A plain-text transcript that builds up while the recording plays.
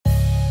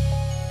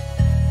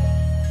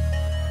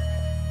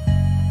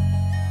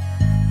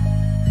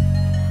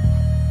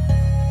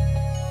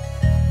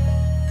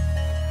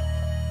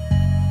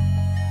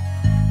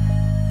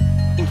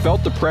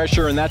felt the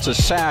pressure, and that's a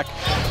sack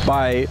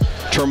by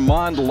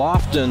Tremont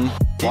Lofton.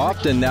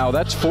 Lofton now,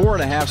 that's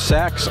 4.5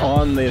 sacks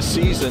on the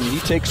season. He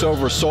takes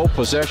over sole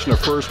possession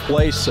of first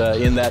place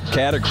in that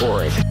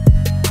category.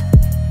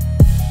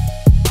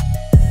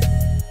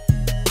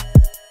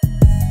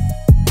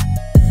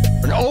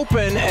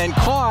 Open and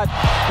caught,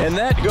 and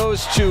that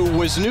goes to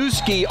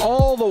Wisniewski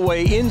all the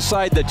way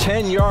inside the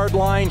 10-yard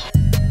line.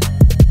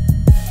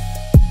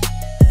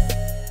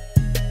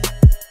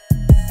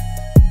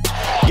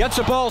 Gets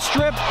a ball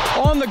stripped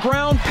on the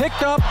ground,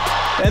 picked up,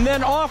 and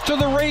then off to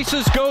the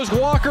races goes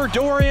Walker.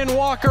 Dorian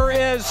Walker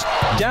is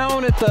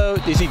down at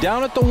the, is he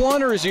down at the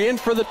 1 or is he in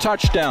for the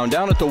touchdown?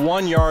 Down at the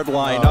 1-yard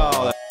line.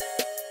 Oh.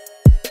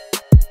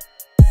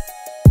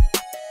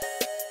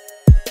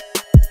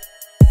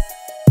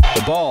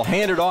 The ball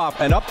handed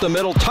off and up the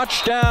middle,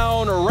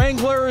 touchdown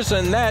Wranglers,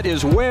 and that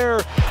is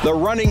where the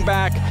running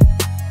back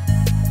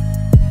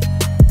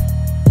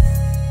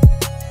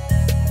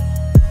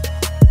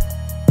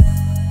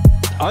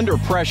under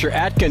pressure.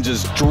 Atkins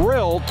is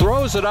drilled,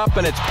 throws it up,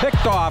 and it's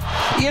picked off,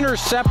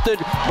 intercepted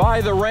by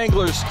the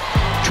Wranglers.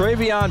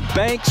 Travion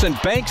Banks, and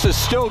Banks is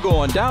still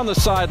going down the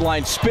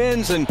sideline,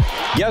 spins, and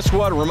guess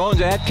what?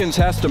 Ramon Atkins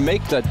has to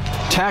make the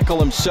tackle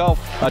himself,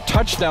 a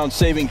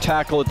touchdown-saving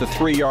tackle at the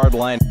 3-yard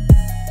line.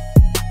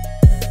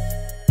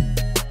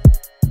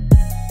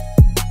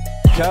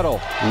 Kettle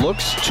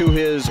looks to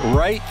his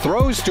right,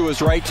 throws to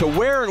his right to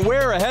Ware, and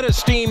Ware ahead of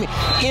steam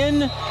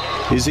in.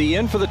 Is he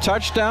in for the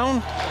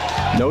touchdown?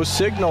 No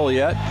signal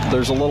yet.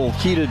 There's a little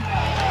heated.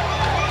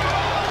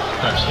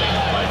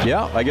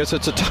 Yeah, I guess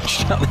it's a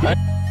touchdown.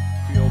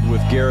 Field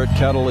with Garrett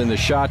Kettle in the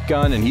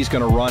shotgun, and he's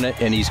going to run it,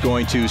 and he's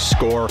going to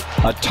score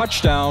a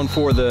touchdown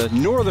for the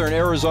Northern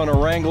Arizona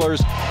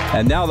Wranglers,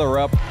 and now they're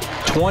up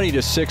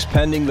 20-6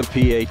 pending the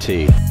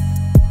PAT.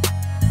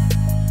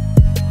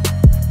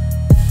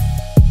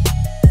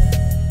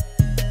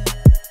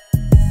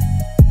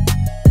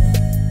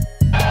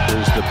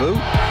 The boot,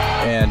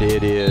 and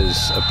it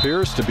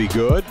appears to be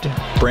good.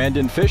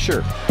 Brandon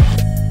Fisher.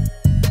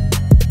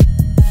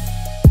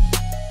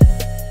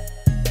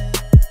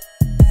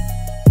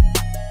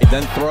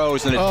 Then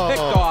throws, and it's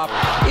picked off,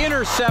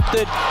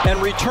 intercepted,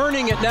 and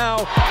returning it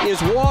now is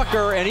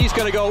Walker, and he's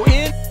going to go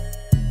in.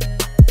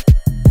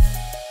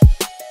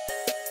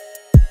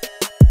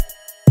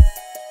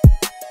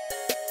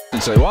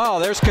 And say, wow,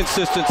 there's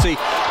consistency.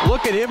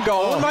 Look at him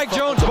go. Oh, Mike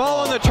Jones,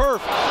 ball on the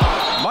turf.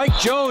 Mike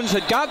Jones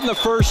had gotten the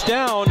first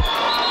down,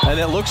 and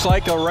it looks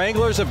like the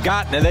Wranglers have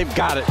gotten it. They've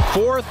got it.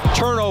 4th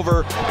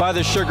turnover by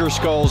the Sugar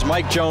Skulls.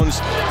 Mike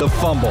Jones, the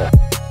fumble.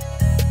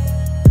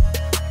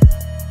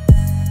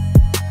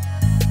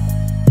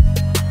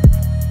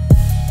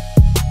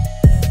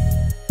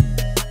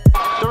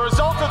 The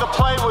result of the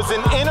play was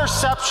an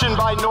interception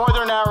by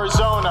Northern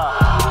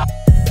Arizona.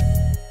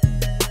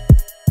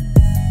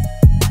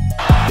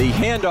 The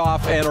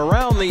handoff, and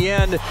around the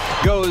end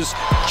goes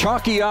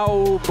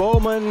Chakiao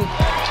Bowman,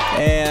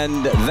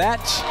 and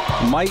that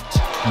might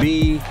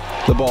be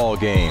the ball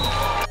game.